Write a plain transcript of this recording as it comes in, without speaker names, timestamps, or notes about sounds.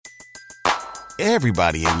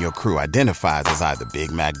Everybody in your crew identifies as either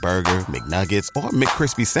Big Mac Burger, McNuggets, or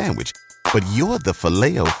McCrispy Sandwich. But you're the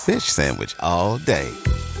Filet-O-Fish Sandwich all day.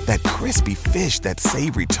 That crispy fish, that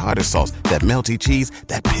savory tartar sauce, that melty cheese,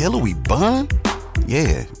 that pillowy bun.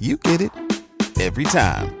 Yeah, you get it. Every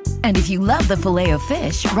time. And if you love the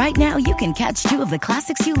Filet-O-Fish, right now you can catch two of the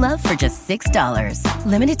classics you love for just $6.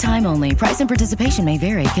 Limited time only. Price and participation may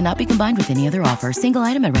vary. Cannot be combined with any other offer. Single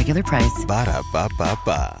item at regular price.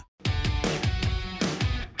 Ba-da-ba-ba-ba.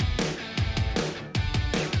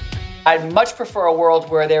 I'd much prefer a world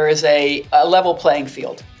where there is a level playing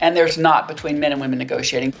field, and there's not between men and women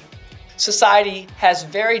negotiating. Society has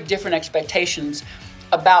very different expectations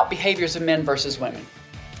about behaviors of men versus women.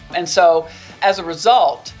 And so, as a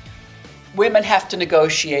result, women have to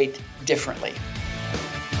negotiate differently.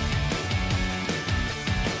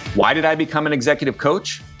 Why did I become an executive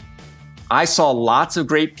coach? I saw lots of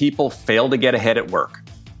great people fail to get ahead at work,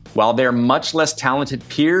 while their much less talented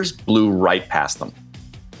peers blew right past them.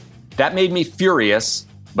 That made me furious,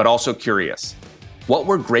 but also curious. What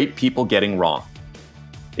were great people getting wrong?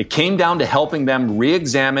 It came down to helping them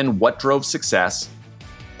re-examine what drove success,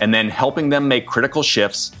 and then helping them make critical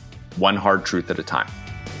shifts, one hard truth at a time.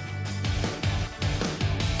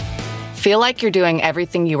 Feel like you're doing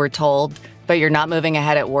everything you were told, but you're not moving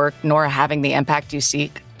ahead at work nor having the impact you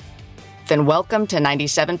seek? Then welcome to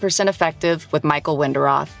 97% Effective with Michael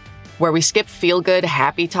Winderoth, where we skip feel-good,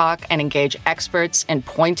 happy talk and engage experts in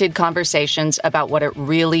pointed conversations about what it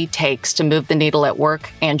really takes to move the needle at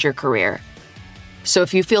work and your career. So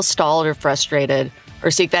if you feel stalled or frustrated, or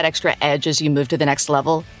seek that extra edge as you move to the next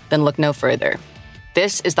level, then look no further.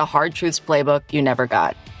 This is the Hard Truths Playbook you never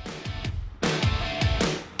got.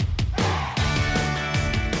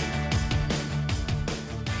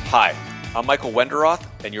 Hi, I'm Michael Winderoth,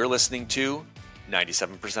 and you're listening to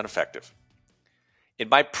 97% Effective. In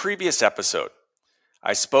my previous episode,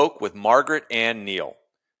 I spoke with Margaret and Neale,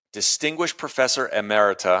 Distinguished Professor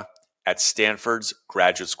Emerita at Stanford's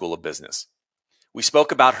Graduate School of Business. We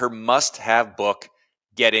spoke about her must-have book,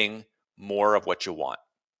 Getting More of What You Want.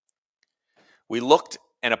 We looked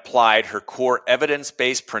and applied her core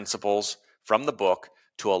evidence-based principles from the book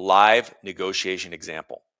to a live negotiation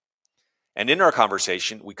example. And in our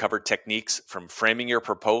conversation, we covered techniques from framing your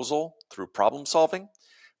proposal through problem solving,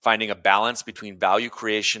 finding a balance between value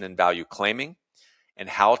creation and value claiming, and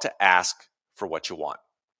how to ask for what you want.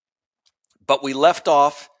 But we left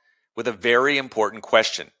off with a very important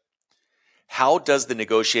question. How does the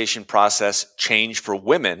negotiation process change for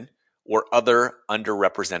women or other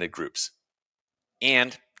underrepresented groups?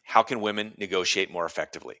 And how can women negotiate more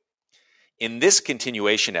effectively? In this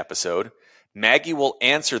continuation episode, Maggie will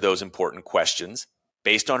answer those important questions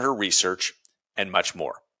based on her research and much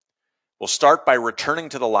more. We'll start by returning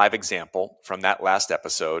to the live example from that last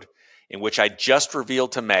episode in which I just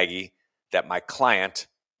revealed to Maggie that my client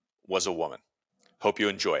was a woman. Hope you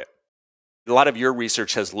enjoy it. A lot of your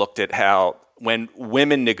research has looked at how when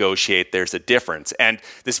women negotiate, there's a difference. And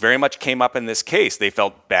this very much came up in this case. They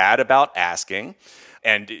felt bad about asking.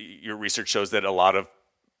 And your research shows that a lot of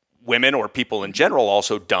women or people in general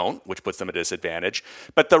also don't, which puts them at a disadvantage.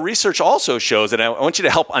 But the research also shows, and I want you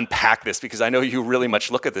to help unpack this because I know you really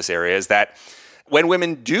much look at this area, is that when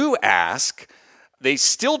women do ask, they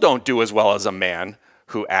still don't do as well as a man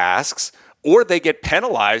who asks, or they get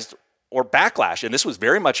penalized or backlash. And this was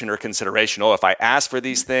very much in her consideration. Oh, if I ask for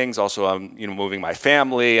these things, also I'm moving my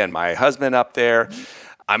family and my husband up there,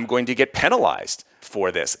 I'm going to get penalized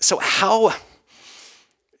for this. So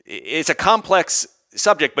it's a complex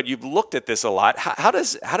subject, but you've looked at this a lot. How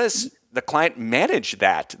does the client manage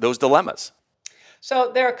those dilemmas?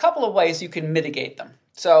 So there are a couple of ways you can mitigate them.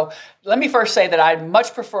 So let me first say that I'd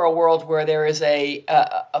much prefer a world where there is a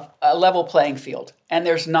level playing field, and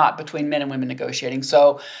there's not between men and women negotiating.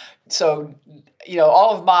 So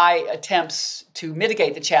all of my attempts to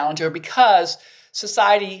mitigate the challenge are because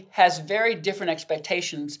society has very different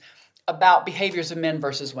expectations about behaviors of men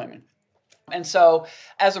versus women. And so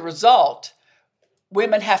as a result,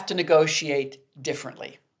 women have to negotiate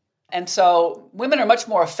differently. And so women are much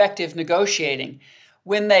more effective negotiating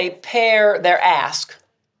when they pair their ask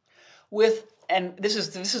with, and this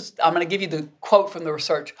is I'm going to give you the quote from the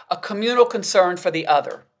research, a communal concern for the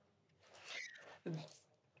other.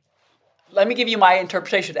 Let me give you my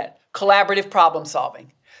interpretation of that. Collaborative problem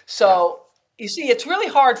solving. So you see, it's really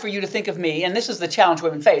hard for you to think of me, and this is the challenge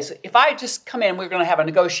women face. If I just come in, we're going to have a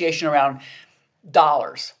negotiation around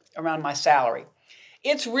dollars, around my salary.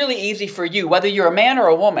 It's really easy for you, whether you're a man or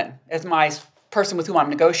a woman, as my person with whom I'm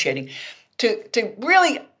negotiating, to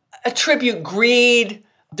really attribute greed,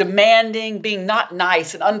 demanding, being not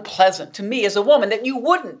nice and unpleasant to me as a woman that you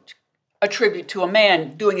wouldn't attribute to a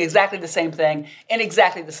man doing exactly the same thing in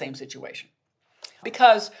exactly the same situation.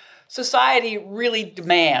 Because society really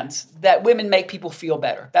demands that women make people feel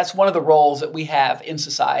better. That's one of the roles that we have in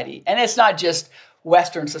society. And it's not just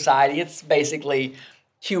Western society, it's basically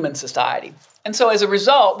human society. And so as a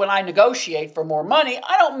result, when I negotiate for more money,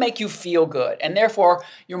 I don't make you feel good. And therefore,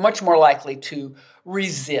 you're much more likely to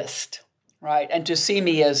resist, right? And to see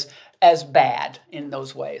me as bad in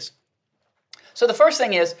those ways. So the first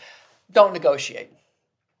thing is, don't negotiate.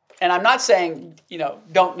 And I'm not saying,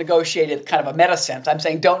 don't negotiate in kind of a meta sense. I'm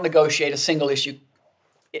saying don't negotiate a single issue,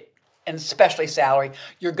 and especially salary.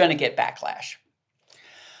 You're going to get backlash.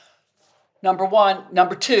 Number one.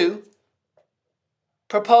 Number two,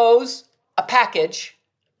 propose a package,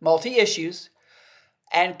 multi-issues,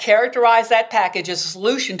 and characterize that package as a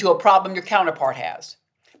solution to a problem your counterpart has.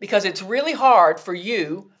 Because it's really hard for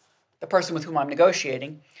you, the person with whom I'm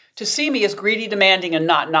negotiating, to see me as greedy, demanding, and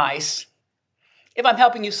not nice if I'm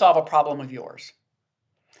helping you solve a problem of yours.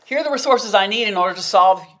 Here are the resources I need in order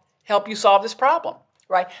to help you solve this problem,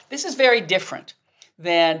 right? This is very different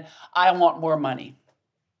than I want more money.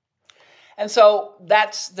 And so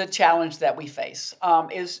that's the challenge that we face,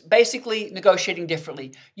 is basically negotiating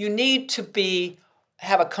differently. You need to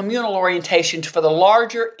have a communal orientation for the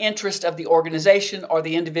larger interest of the organization or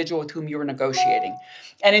the individual with whom you're negotiating.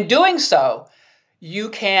 And in doing so, you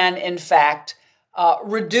can, in fact,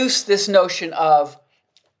 reduce this notion of,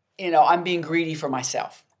 I'm being greedy for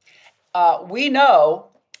myself. We know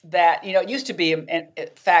that, it used to be, in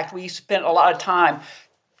fact, we spent a lot of time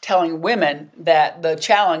telling women that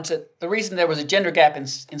the reason there was a gender gap in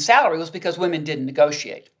salary was because women didn't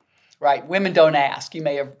negotiate, right? Women don't ask. You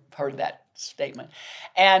may have heard that statement.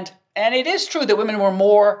 And it is true that women were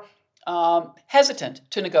more hesitant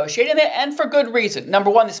to negotiate, and for good reason. Number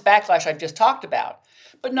one, this backlash I've just talked about.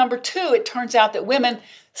 But number two, it turns out that women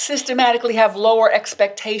systematically have lower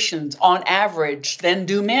expectations on average than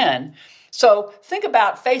do men. So think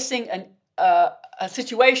about facing a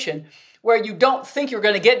situation where you don't think you're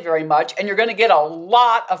going to get very much and you're going to get a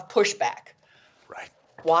lot of pushback. Right.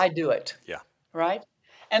 Why do it? Yeah. Right?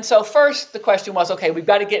 And so first the question was, okay, we've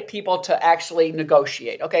got to get people to actually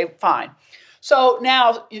negotiate. Okay, fine. So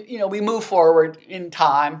now, we move forward in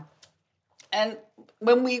time. And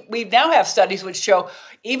when we now have studies which show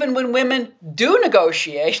even when women do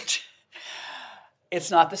negotiate,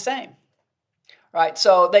 it's not the same, right?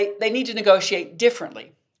 So they need to negotiate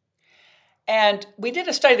differently. And we did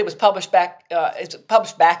a study that was published back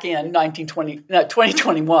in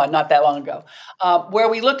 2021, not that long ago, where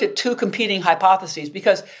we looked at two competing hypotheses,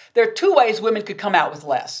 because there are two ways women could come out with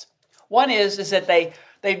less. One is that they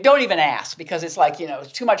don't even ask, because it's like,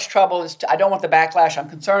 it's too much trouble. I don't want the backlash. I'm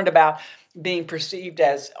concerned about being perceived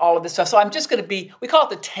as all of this stuff. So I'm just going to we call it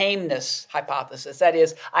the tameness hypothesis. That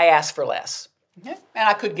is, I ask for less. Okay?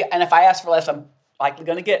 And if I ask for less, I'm likely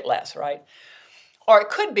going to get less, right? Or it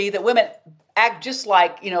could be that women act just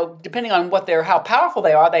like, depending on how powerful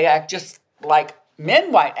they are, they act just like men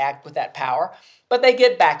might act with that power, but they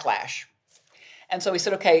get backlash. And so we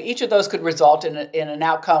said, okay, each of those could result in an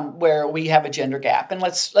outcome where we have a gender gap. And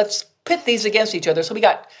let's pit these against each other. So we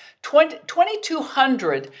got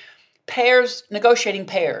 2,200 pairs, negotiating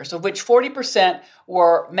pairs, of which 40%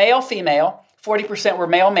 were male-female, 40% were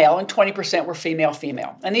male-male, and 20% were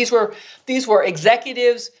female-female. And these were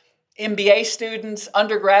executives, MBA students,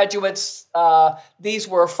 undergraduates. These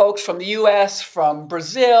were folks from the U.S., from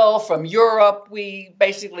Brazil, from Europe. We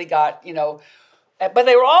basically got, but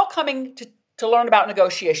they were all coming to learn about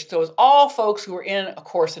negotiation. So it was all folks who were in a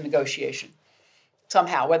course in negotiation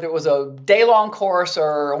somehow, whether it was a day-long course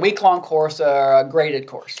or a week-long course or a graded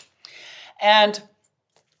course. And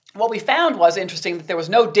what we found was interesting that there was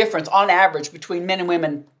no difference on average between men and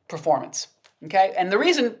women performance. Okay, and the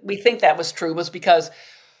reason we think that was true was because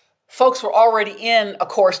folks were already in a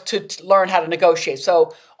course to learn how to negotiate.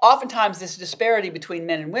 So oftentimes this disparity between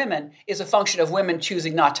men and women is a function of women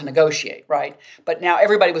choosing not to negotiate, right? But now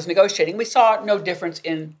everybody was negotiating. We saw no difference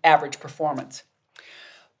in average performance.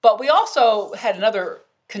 But we also had another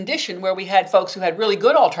condition where we had folks who had really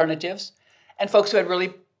good alternatives and folks who had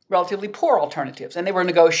relatively poor alternatives. And they were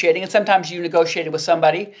negotiating, and sometimes you negotiated with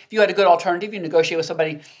somebody. If you had a good alternative, you negotiated with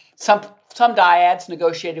somebody. Some dyads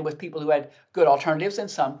negotiated with people who had good alternatives and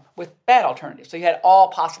some with bad alternatives. So you had all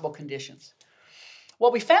possible conditions.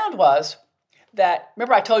 What we found was that,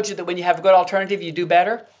 remember I told you that when you have a good alternative, you do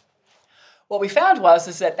better? What we found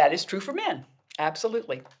is that is true for men.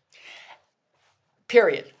 Absolutely.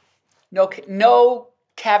 Period. No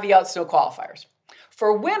caveats, no qualifiers.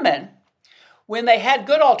 For women, when they had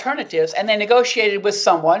good alternatives and they negotiated with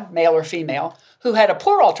someone, male or female, who had a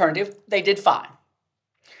poor alternative, they did fine.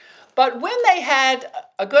 But when they had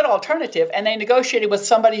a good alternative and they negotiated with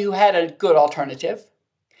somebody who had a good alternative,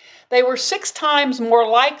 they were 6 times more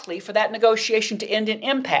likely for that negotiation to end in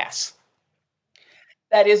impasse.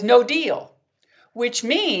 That is, no deal, which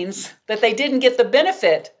means that they didn't get the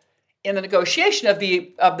benefit in the negotiation of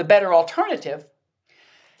the better alternative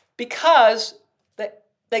because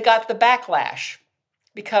they got the backlash.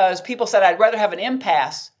 Because people said, I'd rather have an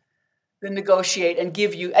impasse than negotiate and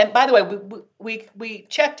give you. And by the way, we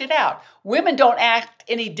checked it out. Women don't act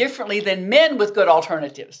any differently than men with good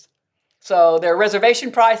alternatives. So their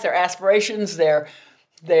reservation price, their aspirations, their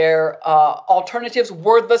alternatives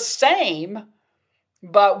were the same,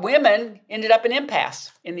 but women ended up in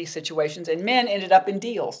impasse in these situations, and men ended up in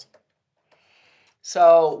deals.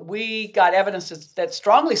 So we got evidence that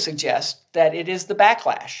strongly suggests that it is the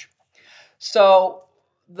backlash. So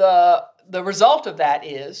the result of that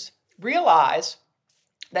is realize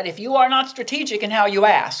that if you are not strategic in how you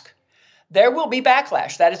ask, there will be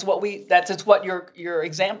backlash. That is what your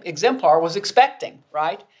exemplar was expecting,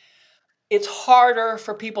 right? It's harder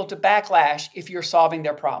for people to backlash if you're solving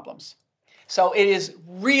their problems. So it is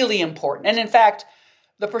really important. And in fact,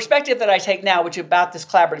 the perspective that I take now, which is about this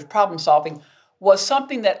collaborative problem solving, was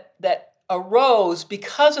something that arose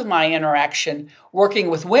because of my interaction working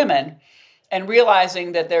with women and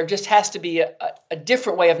realizing that there just has to be a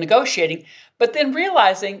different way of negotiating, but then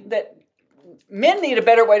realizing that men need a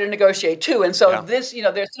better way to negotiate too. And so this,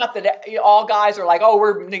 there's not that all guys are like, oh,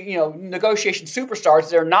 we're, negotiation superstars.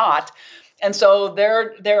 They're not. And so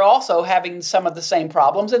they're also having some of the same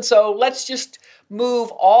problems. And so let's just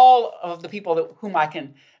move all of the people whom I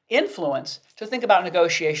can influence to think about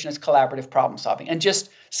negotiation as collaborative problem solving, and just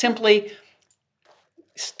simply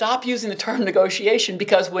stop using the term negotiation,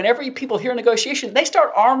 because whenever people hear negotiation, they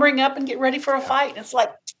start armoring up and get ready for a fight. And it's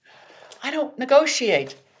like, I don't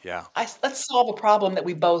negotiate. Yeah. Let's solve a problem that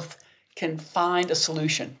we both can find a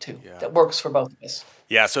solution to that works for both of us.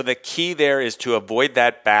 Yeah, so the key there is to avoid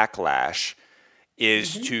that backlash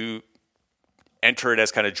is to enter it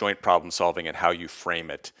as kind of joint problem solving and how you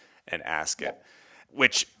frame it and ask it,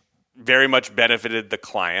 which very much benefited the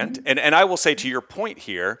client. And I will say, to your point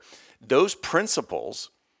here, those principles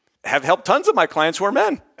have helped tons of my clients who are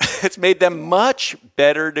men. It's made them much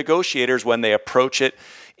better negotiators when they approach it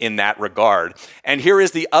in that regard. And here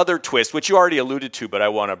is the other twist, which you already alluded to, but I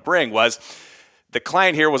want to bring, was the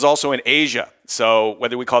client here was also in Asia. So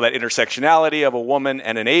whether we call that intersectionality of a woman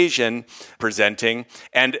and an Asian presenting,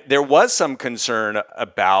 and there was some concern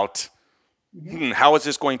about how is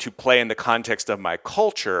this going to play in the context of my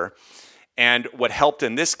culture? And what helped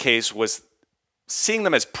in this case was seeing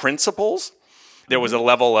them as principles. There was a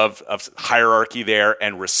level of hierarchy there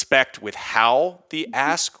and respect with how the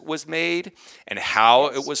ask was made and how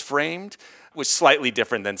it was framed was slightly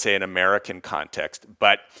different than, say, an American context.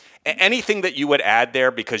 But anything that you would add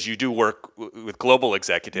there, because you do work with global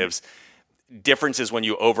executives, differences when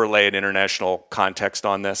you overlay an international context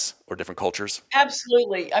on this or different cultures?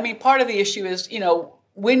 Absolutely. I mean, part of the issue is,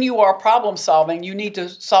 when you are problem solving, you need to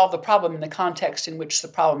solve the problem in the context in which the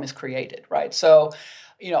problem is created, right? So,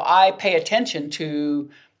 I pay attention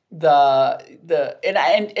to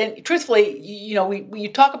and truthfully,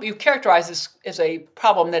 you characterize this as a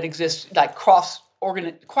problem that exists like cross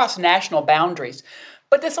national boundaries,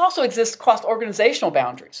 but this also exists across organizational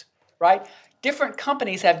boundaries, right? Different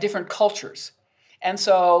companies have different cultures. And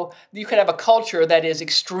so you could have a culture that is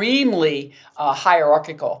extremely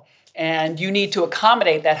hierarchical, and you need to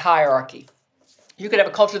accommodate that hierarchy. You could have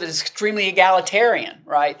a culture that is extremely egalitarian,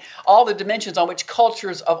 right? All the dimensions on which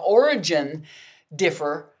cultures of origin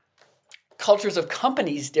differ, cultures of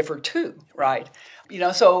companies differ too, right?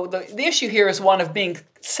 So the issue here is one of being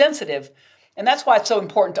sensitive, and that's why it's so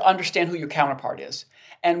important to understand who your counterpart is,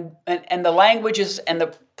 and the languages and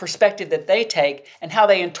the perspective that they take and how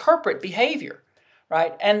they interpret behavior,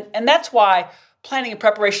 right? And that's why planning and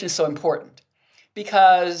preparation is so important.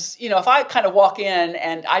 Because, if I kind of walk in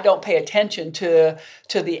and I don't pay attention to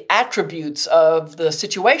the attributes of the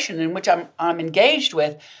situation in which I'm engaged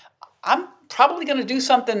with, I'm probably going to do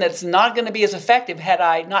something that's not going to be as effective had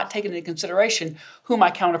I not taken into consideration who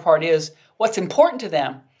my counterpart is, what's important to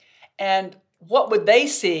them, and what would they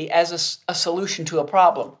see as a solution to a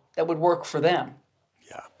problem that would work for them.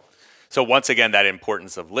 Yeah. So once again, that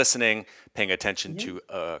importance of listening, paying attention to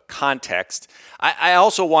context. I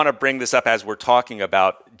also want to bring this up as we're talking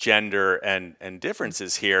about gender and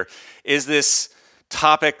differences here, is this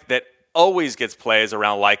topic that always gets plays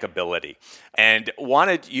around likability. And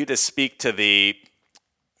wanted you to speak to the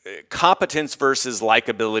competence versus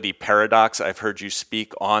likability paradox. I've heard you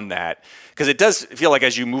speak on that, because it does feel like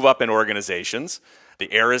as you move up in organizations,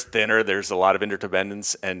 the air is thinner, there's a lot of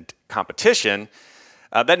interdependence and competition,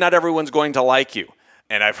 that not everyone's going to like you.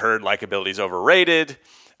 And I've heard likability is overrated.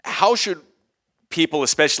 How should people,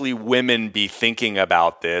 especially women, be thinking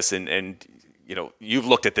about this? And you've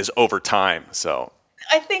looked at this over time, so.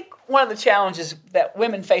 I think one of the challenges that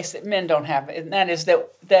women face that men don't have, and that is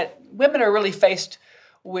that women are really faced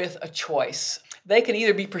with a choice. They can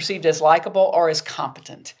either be perceived as likable or as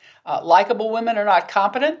competent. Likable women are not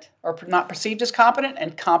competent or not perceived as competent,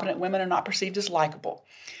 and competent women are not perceived as likable.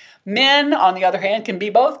 Men, on the other hand, can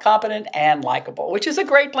be both competent and likable, which is a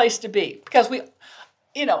great place to be because we,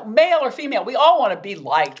 male or female, we all want to be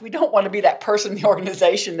liked. We don't want to be that person in the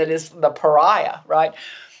organization that is the pariah, right?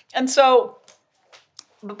 And so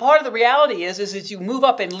the part of the reality is as you move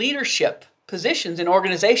up in leadership positions in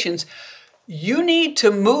organizations, you need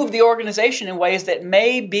to move the organization in ways that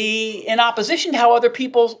may be in opposition to how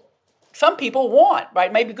some people want, right?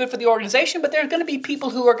 It may be good for the organization, but there's going to be people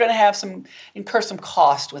who are going to incur some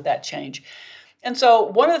cost with that change. And so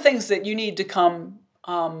one of the things that you need to come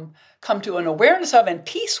to an awareness of and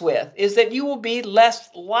peace with is that you will be less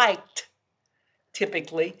liked,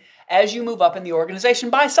 typically, as you move up in the organization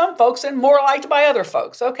by some folks and more liked by other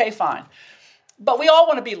folks. Okay, fine. But we all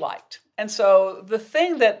want to be liked. And so the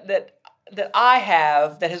thing that I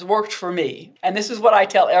have that has worked for me, and this is what I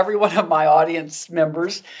tell every one of my audience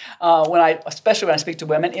members, especially when I speak to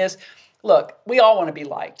women, is, look, we all want to be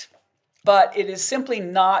liked, but it is simply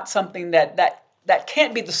not something that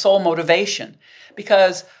can't be the sole motivation,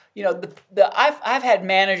 because I've had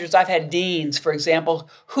managers, I've had deans, for example,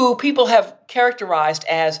 who people have characterized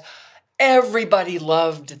as everybody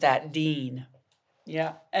loved that dean,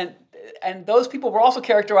 yeah, and those people were also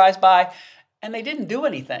characterized by, and they didn't do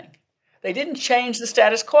anything. They didn't change the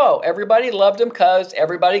status quo. Everybody loved him because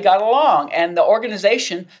everybody got along, and the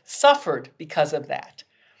organization suffered because of that.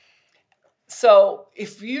 So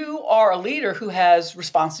if you are a leader who has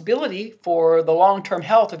responsibility for the long-term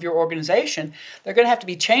health of your organization, there are going to have to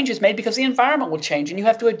be changes made because the environment will change, and you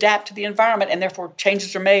have to adapt to the environment, and therefore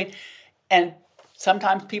changes are made, and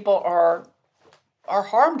sometimes people are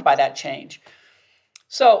harmed by that change.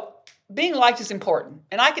 So being liked is important.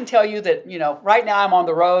 And I can tell you that, right now I'm on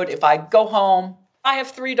the road. If I go home, I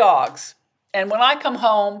have 3 dogs. And when I come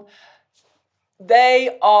home,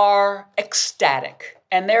 they are ecstatic.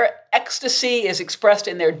 And their ecstasy is expressed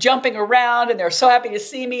in their jumping around, and they're so happy to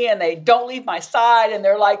see me, and they don't leave my side. And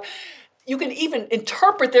they're like, you can even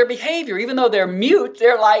interpret their behavior. Even though they're mute,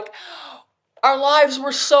 they're like, our lives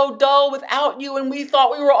were so dull without you, and we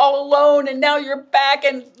thought we were all alone, and now you're back,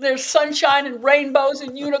 and there's sunshine and rainbows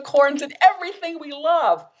and unicorns and everything we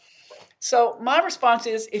love. So my response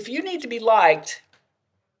is, if you need to be liked,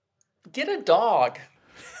 get a dog.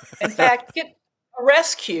 In fact, get a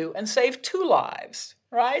rescue and save 2 lives,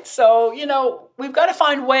 right? So, we've got to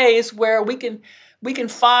find ways where we can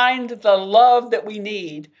find the love that we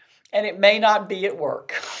need, and it may not be at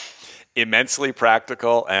work. Immensely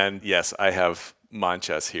practical, and yes, I have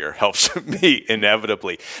Manchas here. Helps me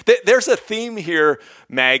inevitably. There's a theme here,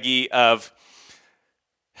 Maggie, of,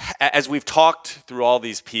 as we've talked through all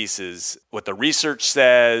these pieces, what the research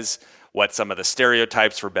says, what some of the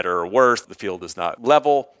stereotypes, for better or worse, the field is not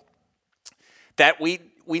level, that we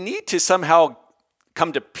need to somehow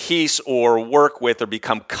come to peace or work with or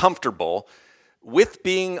become comfortable with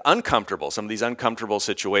being uncomfortable, some of these uncomfortable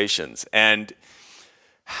situations. And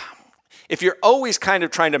if you're always kind of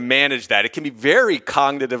trying to manage that, it can be very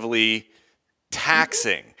cognitively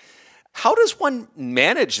taxing. How does one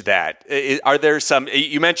manage that? Are there some,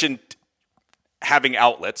 you mentioned having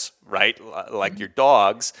outlets, right? Like your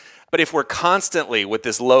dogs. But if we're constantly with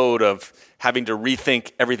this load of having to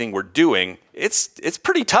rethink everything we're doing, it's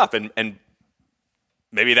pretty tough. And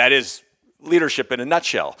maybe that is leadership in a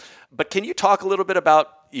nutshell. But can you talk a little bit about,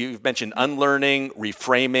 you've mentioned unlearning,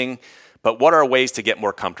 reframing, but what are ways to get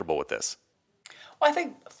more comfortable with this? Well,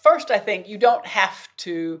 I think you don't have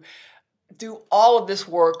to do all of this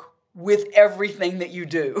work with everything that you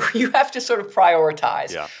do. You have to sort of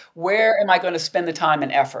prioritize. Yeah. Where am I going to spend the time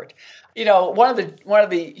and effort? One of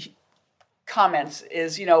the comments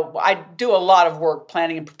is, I do a lot of work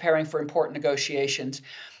planning and preparing for important negotiations.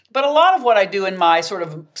 But a lot of what I do in my sort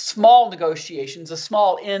of small negotiations, the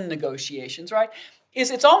small N negotiations, right,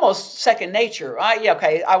 is it's almost second nature.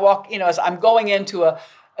 I walk, as I'm going into a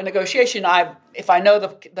negotiation, if I know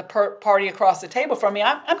the party across the table from me,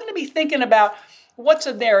 I'm going to be thinking about what's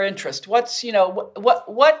in their interest, what's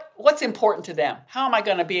important to them. How am I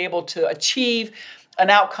going to be able to achieve an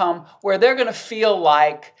outcome where they're going to feel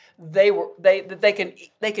like they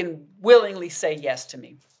can willingly say yes to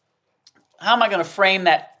me? How am I going to frame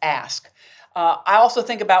that ask? I also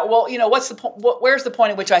think about, well, what's the where's the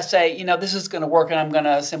point at which I say, this is going to work and I'm going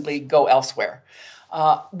to simply go elsewhere?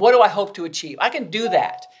 What do I hope to achieve? I can do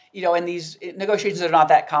that, in these negotiations that are not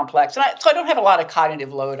that complex. And so I don't have a lot of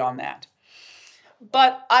cognitive load on that.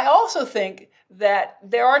 But I also think that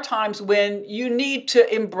there are times when you need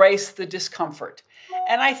to embrace the discomfort.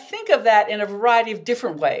 And I think of that in a variety of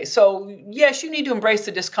different ways. So yes, you need to embrace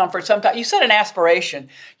the discomfort sometimes. You set an aspiration.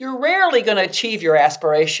 You're rarely going to achieve your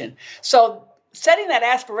aspiration. So setting that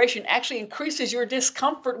aspiration actually increases your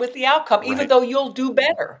discomfort with the outcome, even though you'll do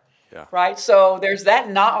better. Yeah. Right? So there's that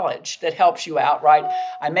knowledge that helps you out, right?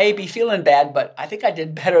 I may be feeling bad, but I think I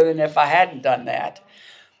did better than if I hadn't done that.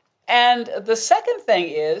 And the second thing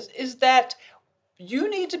is that you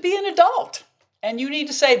need to be an adult and you need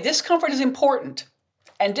to say discomfort is important.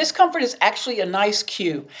 And discomfort is actually a nice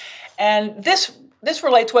cue. And this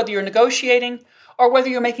relates whether you're negotiating or whether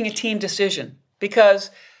you're making a team decision.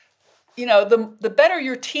 Because, the better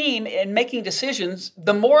your team in making decisions,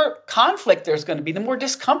 the more conflict there's going to be, the more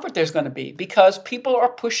discomfort there's going to be, because people are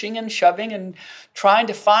pushing and shoving and trying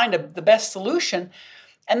to find the best solution.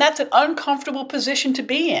 And that's an uncomfortable position to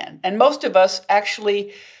be in. And most of us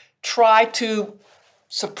actually try to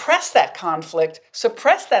suppress that conflict,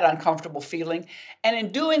 suppress that uncomfortable feeling, and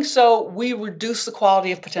in doing so, we reduce the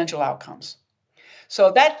quality of potential outcomes.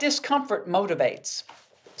 So that discomfort motivates.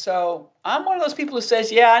 So I'm one of those people who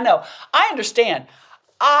says, yeah, I know. I understand.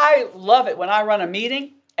 I love it when I run a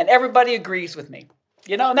meeting and everybody agrees with me.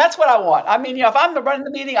 And that's what I want. I mean, if I'm running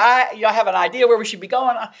the meeting, I have an idea where we should be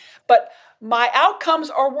going. But my outcomes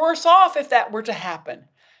are worse off if that were to happen.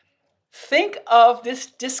 Think of this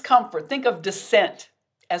discomfort. Think of dissent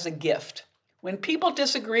as a gift. When people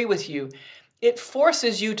disagree with you, it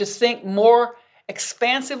forces you to think more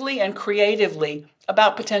expansively and creatively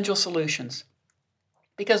about potential solutions.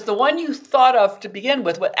 Because the one you thought of to begin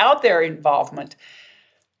with without their involvement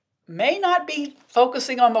may not be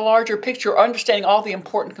focusing on the larger picture or understanding all the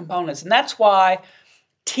important components. And that's why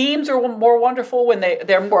teams are more wonderful when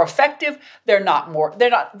they're more effective. They're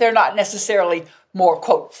not necessarily more,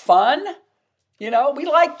 quote, fun. We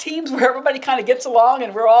like teams where everybody kind of gets along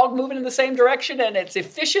and we're all moving in the same direction and it's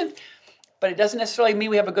efficient, but it doesn't necessarily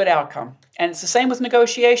mean we have a good outcome. And it's the same with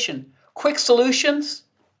negotiation. Quick solutions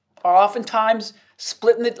are oftentimes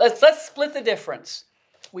let's split the difference.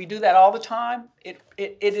 We do that all the time. It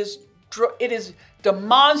is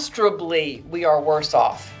demonstrably we are worse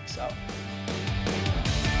off. So.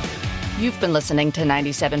 You've been listening to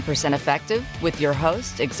 97% Effective with your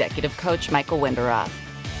host, Executive Coach Michael Winderoth.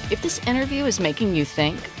 If this interview is making you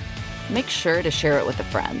think, make sure to share it with a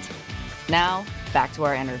friend. Now, back to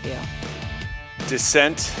our interview.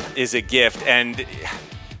 Dissent is a gift, and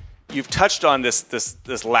you've touched on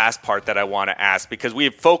this last part that I want to ask, because we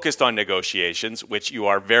have focused on negotiations, which you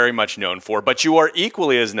are very much known for, but you are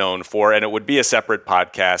equally as known for, and it would be a separate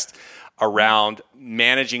podcast, around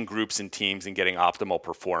managing groups and teams and getting optimal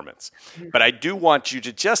performance. But I do want you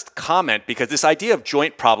to just comment, because this idea of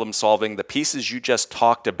joint problem solving, the pieces you just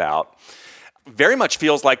talked about, very much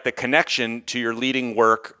feels like the connection to your leading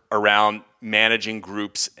work around managing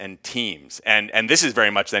groups and teams. And this is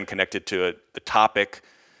very much then connected to the topic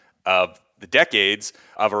of the decades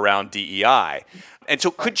of around DEI. And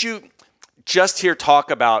so could you just here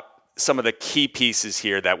talk about some of the key pieces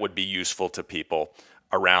here that would be useful to people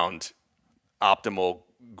around optimal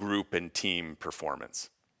group and team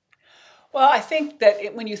performance? Well, I think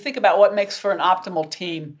that when you think about what makes for an optimal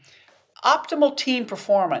team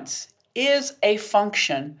performance is a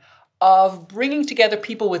function of bringing together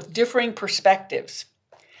people with differing perspectives.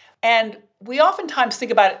 And we oftentimes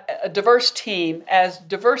think about a diverse team as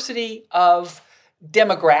diversity of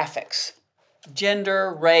demographics,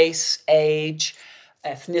 gender, race, age,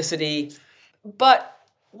 ethnicity. But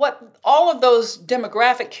what all of those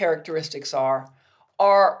demographic characteristics are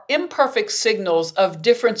imperfect signals of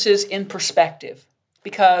differences in perspective.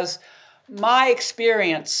 Because my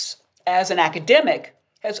experience as an academic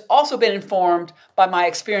has also been informed by my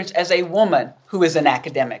experience as a woman who is an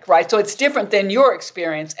academic, right? So it's different than your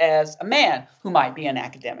experience as a man who might be an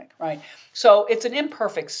academic, right? So it's an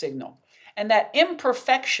imperfect signal. And that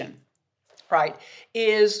imperfection, right,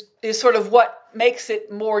 is sort of what makes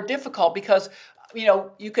it more difficult, because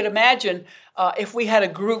you could imagine if we had a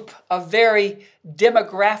group of very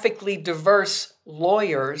demographically diverse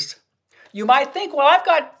lawyers, you might think, well,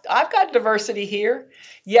 I've got diversity here.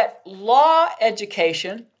 Yet legal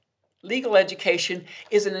education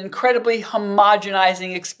is an incredibly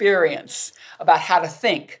homogenizing experience about how to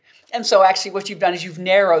think. And so actually what you've done is you've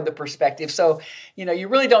narrowed the perspective. So, you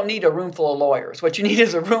really don't need a room full of lawyers. What you need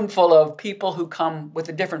is a room full of people who come with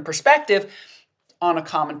a different perspective on a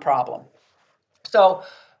common problem. So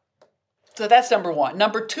that's number one.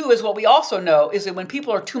 Number two is what we also know is that when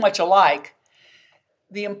people are too much alike,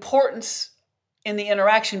 the importance in the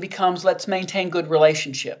interaction becomes let's maintain good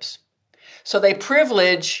relationships. So they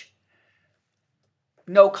privilege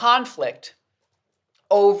no conflict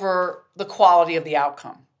over the quality of the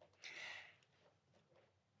outcome.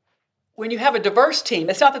 When you have a diverse team,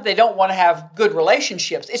 it's not that they don't want to have good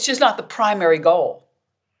relationships. It's just not the primary goal.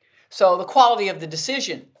 So the quality of the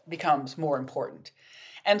decision becomes more important.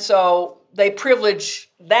 And so they privilege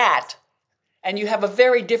that, and you have a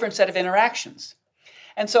very different set of interactions.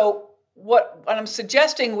 And so what I'm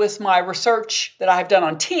suggesting with my research that I've done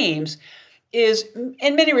on teams is,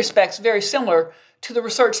 in many respects, very similar to the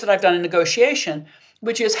research that I've done in negotiation,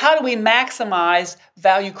 which is how do we maximize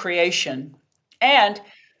value creation and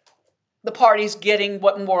the parties getting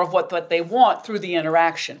more of what they want through the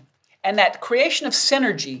interaction. And that creation of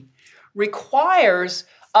synergy requires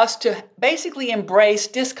us to basically embrace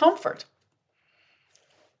discomfort.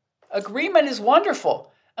 Agreement is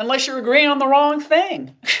wonderful unless you're agreeing on the wrong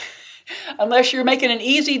thing, unless you're making an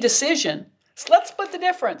easy decision. So let's split the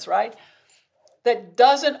difference, right? That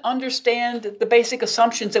doesn't understand the basic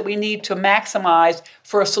assumptions that we need to maximize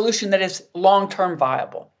for a solution that is long-term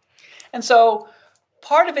viable. And so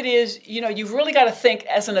part of it is, you've really got to think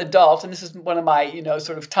as an adult, and this is one of my,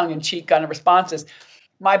 sort of tongue-in-cheek kind of responses.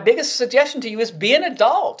 My biggest suggestion to you is be an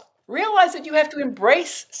adult. Realize that you have to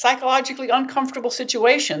embrace psychologically uncomfortable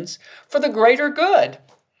situations for the greater good.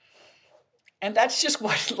 And that's just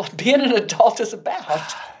what being an adult is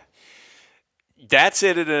about. That's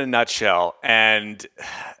it in a nutshell. And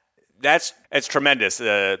it's tremendous,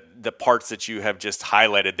 the parts that you have just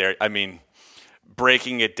highlighted there. I mean,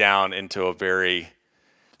 breaking it down into a very,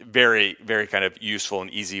 very, very kind of useful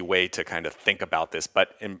and easy way to kind of think about this,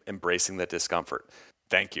 but embracing the discomfort.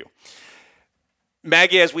 Thank you.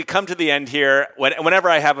 Maggie, as we come to the end here, whenever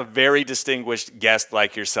I have a very distinguished guest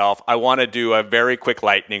like yourself, I want to do a very quick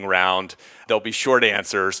lightning round. There'll be short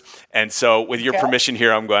answers. And so with your permission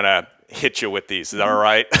here, I'm going to hit you with these. Is that all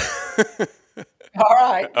right? All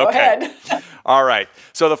right. Go ahead. All right.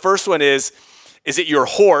 So the first one is it your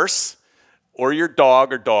horse or your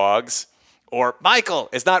dog or dogs? Or, Michael,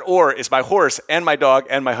 it's not or, it's my horse and my dog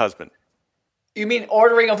and my husband. You mean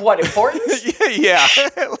ordering of what, importance? Yeah.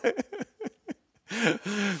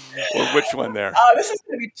 Well, which one there? This is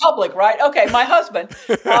going to be public, right? Okay, my husband,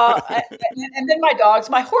 and then my dogs.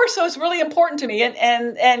 My horse is really important to me, and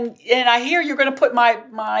I hear you're going to put my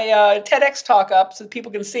TEDx talk up so that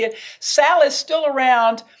people can see it. Sal is still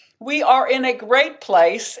around. We are in a great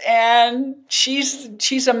place, and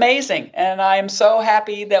she's amazing, and I am so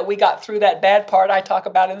happy that we got through that bad part I talk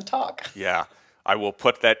about in the talk. Yeah, I will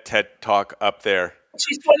put that TED talk up there.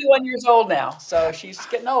 She's 21 years old now, so she's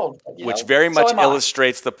getting old. Which very much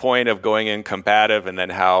illustrates the point of going in combative, and then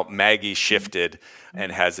how Maggie shifted and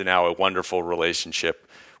has now a wonderful relationship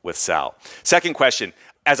with Sal. Second question,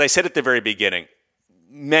 as I said at the very beginning,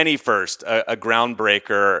 many first, a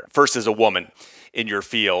groundbreaker, first as a woman in your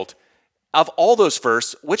field. Of all those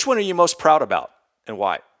firsts, which one are you most proud about and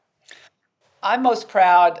why? I'm most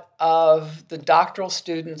proud of the doctoral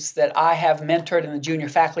students that I have mentored and the junior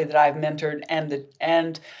faculty that I've mentored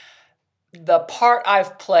and the part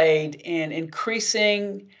I've played in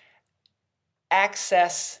increasing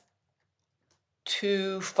access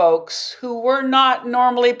to folks who were not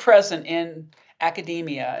normally present in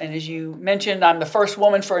academia. And as you mentioned, I'm the first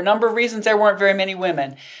woman for a number of reasons. There weren't very many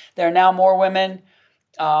women. There are now more women.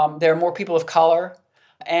 There are more people of color.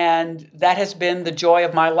 And that has been the joy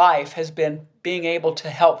of my life, has been being able to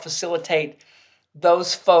help facilitate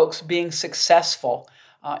those folks being successful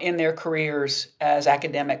in their careers as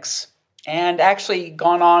academics and actually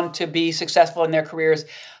gone on to be successful in their careers.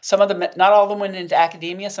 Some of them, not all of them went into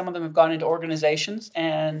academia. Some of them have gone into organizations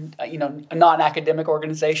and, non-academic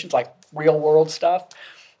organizations like real world stuff.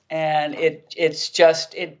 And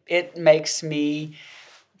it makes me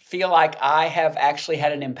feel like I have actually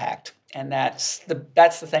had an impact. And that's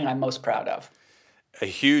the thing I'm most proud of. A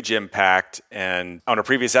huge impact. And on a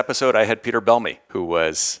previous episode, I had Peter Bellamy, who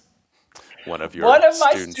was one of your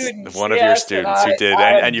students. One of your students who did.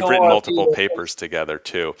 And you've written multiple papers together,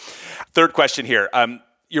 too. Third question here.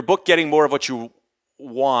 Your book, Getting More of What You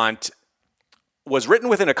Want, was written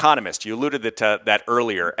with an economist. You alluded to that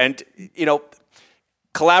earlier. And,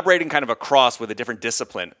 collaborating kind of across with a different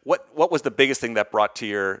discipline, what was the biggest thing that brought to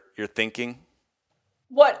your thinking?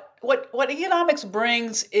 What economics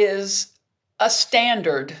brings is a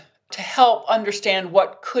standard to help understand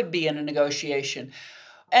what could be in a negotiation.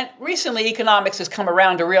 And recently, economics has come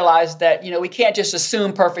around to realize that, we can't just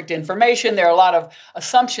assume perfect information. There are a lot of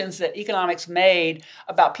assumptions that economics made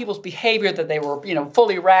about people's behavior, that they were,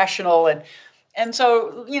 fully rational. And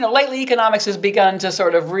so, lately economics has begun to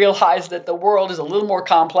sort of realize that the world is a little more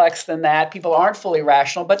complex than that. People aren't fully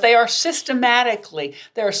rational, but there are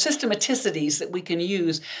systematicities that we can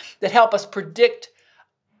use that help us predict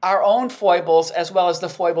our own foibles as well as the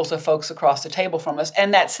foibles of folks across the table from us.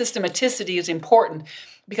 And that systematicity is important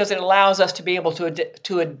because it allows us to be able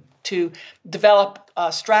to develop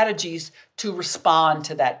strategies to respond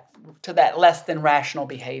to that less than rational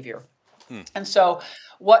behavior. And so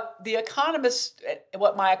what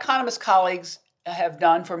my economist colleagues have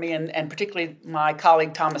done for me, and particularly my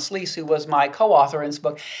colleague Thomas Leese, who was my co-author in this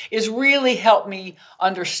book, is really help me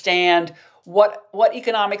understand what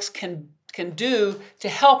economics can do to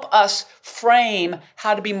help us frame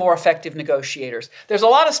how to be more effective negotiators. There's a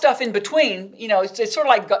lot of stuff in between. It's sort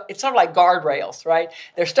of like guardrails, right?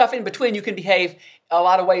 There's stuff in between. You can behave a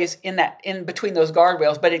lot of ways in between those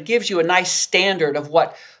guardrails, but it gives you a nice standard of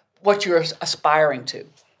what you're aspiring to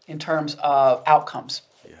in terms of outcomes.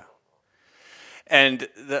 Yeah. And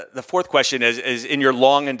the fourth question is in your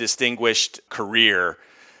long and distinguished career,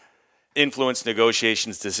 influence,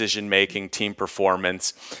 negotiations, decision-making, team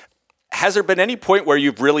performance, has there been any point where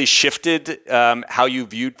you've really shifted how you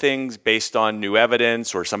viewed things based on new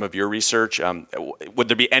evidence or some of your research? Would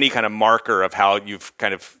there be any kind of marker of how you've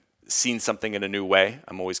kind of seen something in a new way?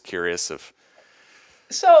 I'm always curious of.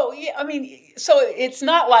 So it's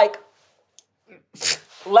not like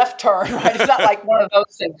left turn, right? It's not like one of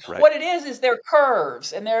those things. Right. What it is there are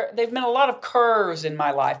curves, and they've been a lot of curves in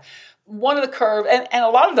my life. One of the curves, and a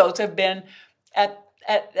lot of those have been at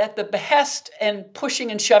the behest and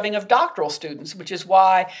pushing and shoving of doctoral students, which is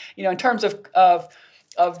why, in terms of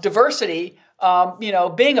diversity,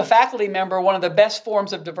 being a faculty member, one of the best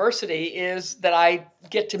forms of diversity is that I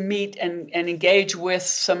get to meet and engage with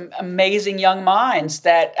some amazing young minds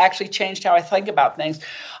that actually changed how I think about things.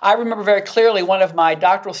 I remember very clearly one of my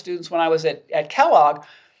doctoral students when I was at Kellogg,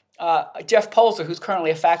 Jeff Polzer, who's currently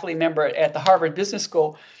a faculty member at the Harvard Business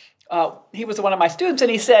School. He was one of my students, and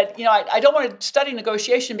he said, I don't want to study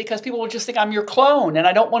negotiation because people will just think I'm your clone, and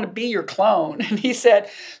I don't want to be your clone. And he said,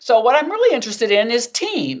 so what I'm really interested in is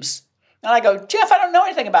teams. And I go, Jeff, I don't know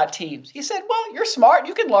anything about teams. He said, well, you're smart.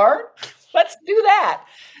 You can learn. Let's do that.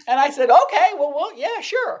 And I said, okay, well, yeah,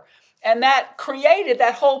 sure. And that created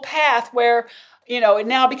that whole path where, it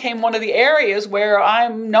now became one of the areas where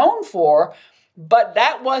I'm known for. But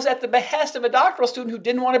that was at the behest of a doctoral student who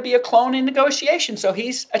didn't want to be a clone in negotiation. So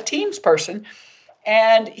he's a teams person.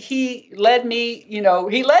 And he led me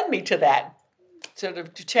to that, sort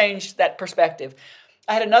of to change that perspective.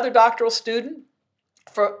 I had another doctoral student,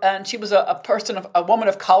 and she was a woman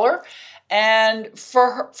of color. And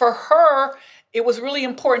for her, it was really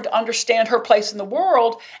important to understand her place in the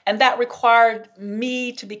world, and that required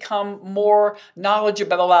me to become more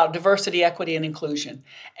knowledgeable about diversity, equity, and inclusion.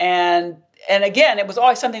 And again, it was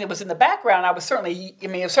always something that was in the background. It certainly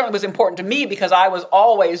was important to me because I was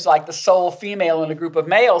always like the sole female in a group of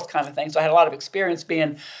males kind of thing. So I had a lot of experience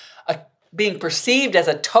being perceived as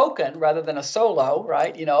a token rather than a solo,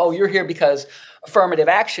 right? You're here because affirmative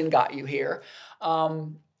action got you here.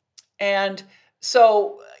 And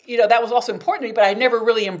so, that was also important to me, but I never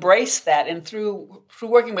really embraced that. And through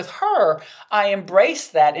working with her, I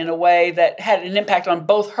embraced that in a way that had an impact on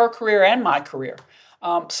both her career and my career.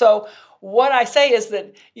 So what I say is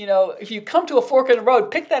that, if you come to a fork in the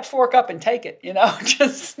road, pick that fork up and take it,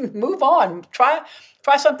 just move on, try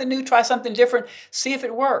something new, try something different, see if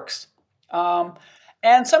it works.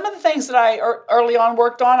 And some of the things that I early on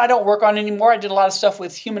worked on, I don't work on anymore. I did a lot of stuff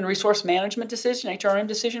with human resource management HRM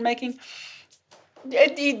decision making.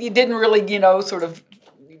 It didn't really, sort of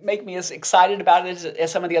make me as excited about it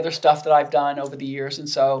as some of the other stuff that I've done over the years. And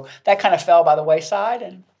so that kind of fell by the wayside.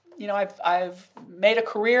 And, I've made a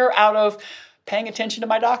career out of paying attention to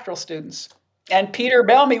my doctoral students. And Peter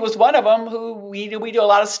Bellamy was one of them who we do a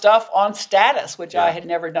lot of stuff on status, which I had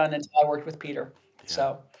never done until I worked with Peter. Yeah.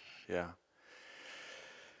 So. Yeah.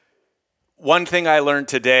 One thing I learned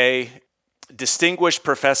today, distinguished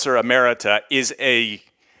professor emerita is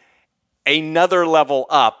another level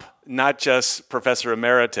up, not just professor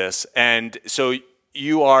emeritus. And so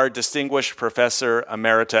you are distinguished professor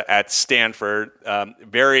emerita at Stanford,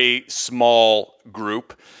 very small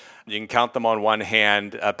group. You can count them on one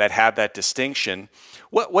hand that have that distinction.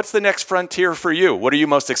 What's the next frontier for you? What are you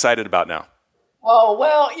most excited about now? Oh,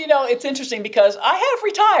 well, it's interesting because I have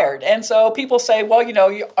retired. And so people say, well,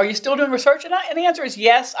 are you still doing research? And the answer is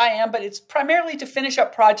yes, I am. But it's primarily to finish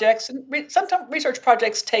up projects. And sometimes research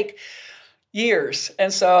projects take Years.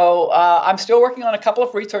 And so I'm still working on a couple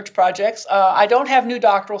of research projects. I don't have new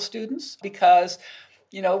doctoral students because,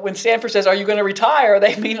 when Stanford says, are you going to retire?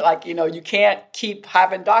 They mean you can't keep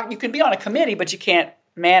having you can be on a committee, but you can't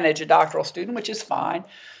manage a doctoral student, which is fine.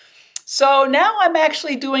 So now I'm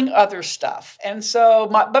actually doing other stuff. And so,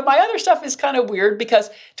 my other stuff is kind of weird because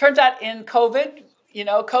it turns out in COVID,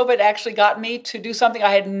 COVID actually got me to do something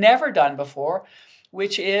I had never done before,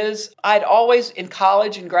 which is I'd always in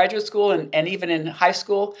college and graduate school and even in high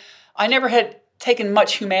school, I never had taken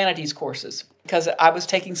much humanities courses because I was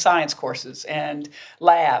taking science courses and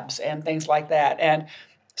labs and things like that. And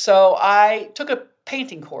so I took a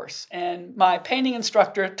painting course, and my painting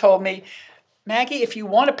instructor told me, Maggie, if you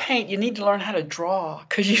want to paint, you need to learn how to draw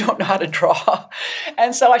because you don't know how to draw.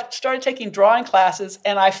 And so I started taking drawing classes,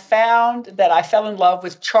 and I found that I fell in love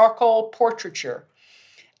with charcoal portraiture.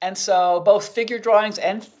 And so both figure drawings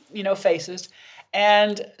and, faces.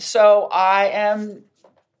 And so I am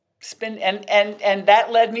and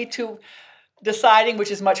that led me to deciding,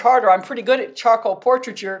 which is much harder. I'm pretty good at charcoal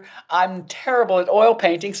portraiture. I'm terrible at oil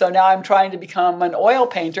painting. So now I'm trying to become an oil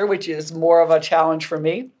painter, which is more of a challenge for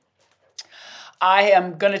me. I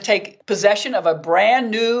am going to take possession of a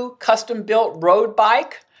brand new custom-built road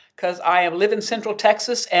bike because I live in Central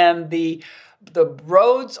Texas, and the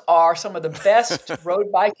roads are some of the best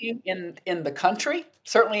road biking in the country,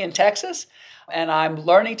 certainly in Texas, and I'm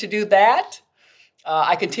learning to do that.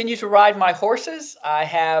 I continue to ride my horses. I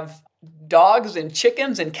have dogs and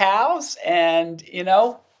chickens and cows, and,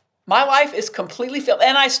 my life is completely filled.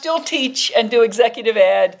 And I still teach and do executive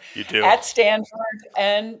ed at Stanford.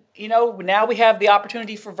 And, now we have the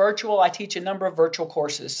opportunity for virtual. I teach a number of virtual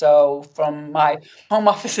courses, so from my home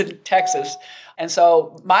office in Texas. And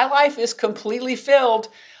so my life is completely filled.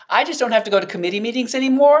 I just don't have to go to committee meetings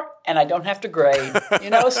anymore, and I don't have to grade,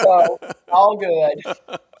 so all good.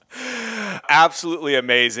 Absolutely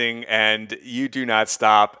amazing, and you do not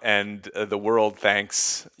stop, and the world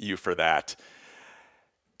thanks you for that.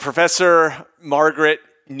 Professor Margaret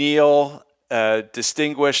Neale,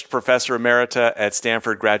 distinguished professor emerita at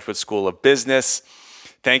Stanford Graduate School of Business,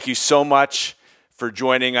 thank you so much for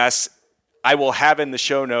joining us. I will have in the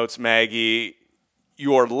show notes, Maggie,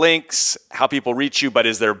 your links, how people reach you, but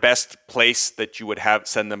is there a best place that you would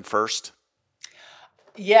send them first?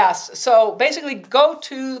 Yes. So basically go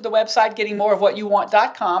to the website,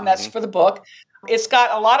 gettingmoreofwhatyouwant.com. That's for the book. It's got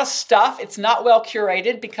a lot of stuff. It's not well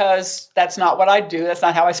curated because that's not what I do. That's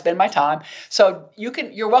not how I spend my time. So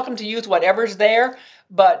you're welcome to use whatever's there,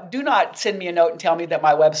 but do not send me a note and tell me that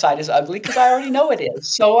my website is ugly because I already know it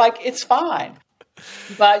is. So it's fine.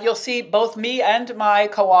 But you'll see both me and my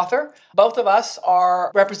co-author, both of us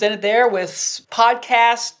are represented there with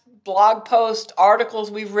podcasts, blog posts,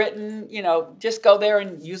 articles we've written, just go there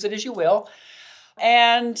and use it as you will.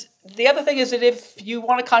 And the other thing is that if you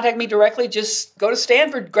want to contact me directly, just go to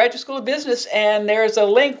Stanford Graduate School of Business, and there's a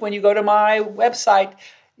link when you go to my website.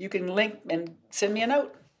 You can link and send me a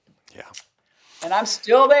note. Yeah. And I'm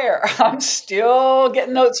still there. I'm still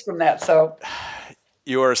getting notes from that. So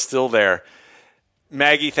you are still there.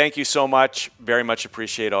 Maggie, thank you so much. Very much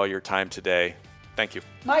appreciate all your time today. Thank you.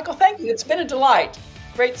 Michael, thank you. It's been a delight.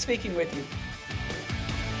 Great speaking with you.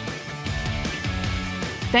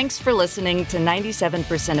 Thanks for listening to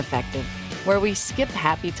 97% Effective, where we skip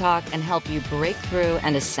happy talk and help you break through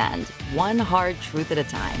and ascend, one hard truth at a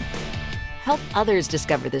time. Help others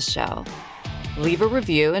discover this show. Leave a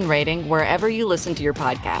review and rating wherever you listen to your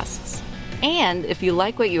podcasts. And if you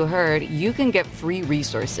like what you heard, you can get free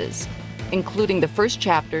resources, including the first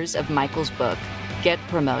chapters of Michael's book, Get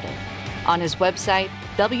Promoted, on his website,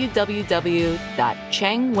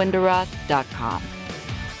 www.changwenderoth.com.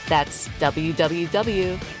 That's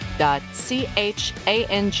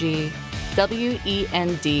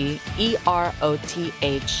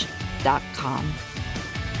www.changwenderoth.com.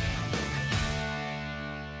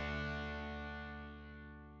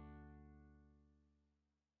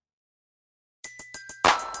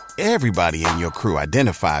 Everybody in your crew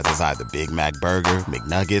identifies as either Big Mac Burger,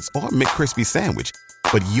 McNuggets, or McCrispy Sandwich.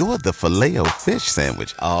 But you're the Filet-O-Fish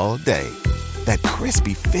Sandwich all day. That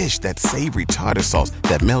crispy fish, that savory tartar sauce,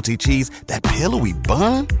 that melty cheese, that pillowy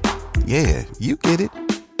bun. Yeah, you get it.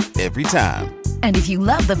 Every time. And if you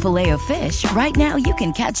love the Filet-O-Fish, right now you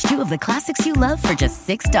can catch two of the classics you love for just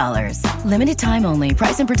 $6. Limited time only.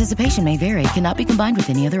 Price and participation may vary. Cannot be combined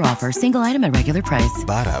with any other offer. Single item at regular price.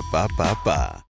 Ba-da-ba-ba-ba.